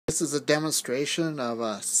This is a demonstration of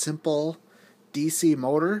a simple DC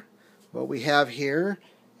motor. What we have here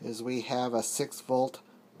is we have a 6-volt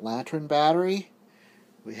lantern battery.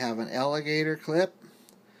 We have an alligator clip,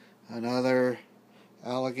 another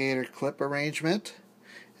alligator clip arrangement,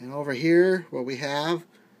 and over here what we have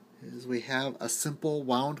is we have a simple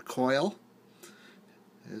wound coil.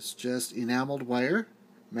 It's just enameled wire,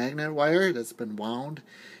 magnet wire that's been wound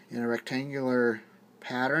in a rectangular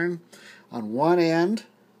pattern. On one end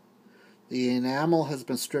the enamel has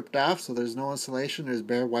been stripped off, so there's no insulation. There's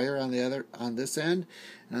bare wire on this end.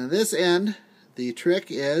 And on this end, the trick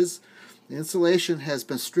is the insulation has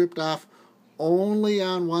been stripped off only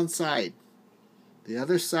on one side. The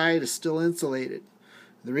other side is still insulated.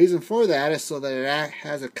 The reason for that is so that it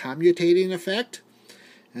has a commutating effect,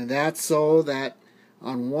 and that's so that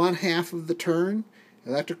on one half of the turn,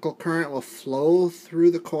 electrical current will flow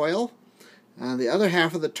through the coil. On the other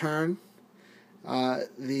half of the turn,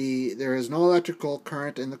 there is no electrical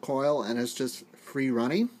current in the coil, and it's just free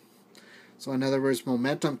running. So in other words,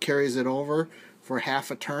 momentum carries it over for half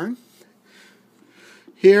a turn.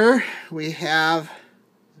 Here we have,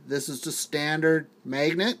 this is just standard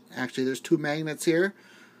magnet. Actually, there's 2 magnets here.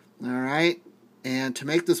 Alright, and to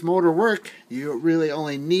make this motor work, you really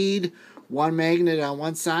only need 1 magnet on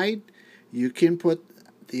one side. You can put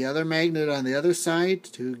the other magnet on the other side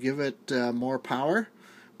to give it more power,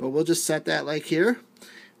 but we'll just set that like here.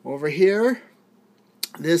 Over here,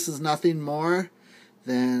 this is nothing more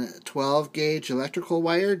than 12 gauge electrical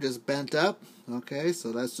wire just bent up. Okay,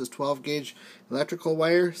 so that's just 12 gauge electrical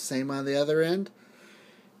wire, same on the other end.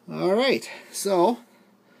 Alright, so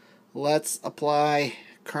let's apply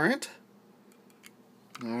current.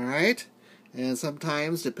 Alright, and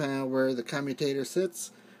sometimes, depending on where the commutator sits,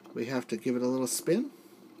 we have to give it a little spin.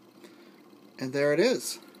 And there it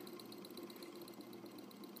is.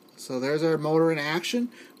 So there's our motor in action.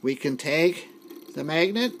 We can take the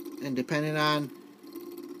magnet, and depending on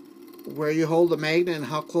where you hold the magnet and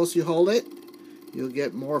how close you hold it, you'll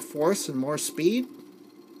get more force and more speed.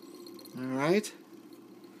 Alright.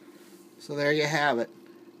 So there you have it.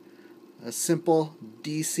 A simple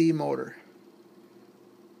DC motor.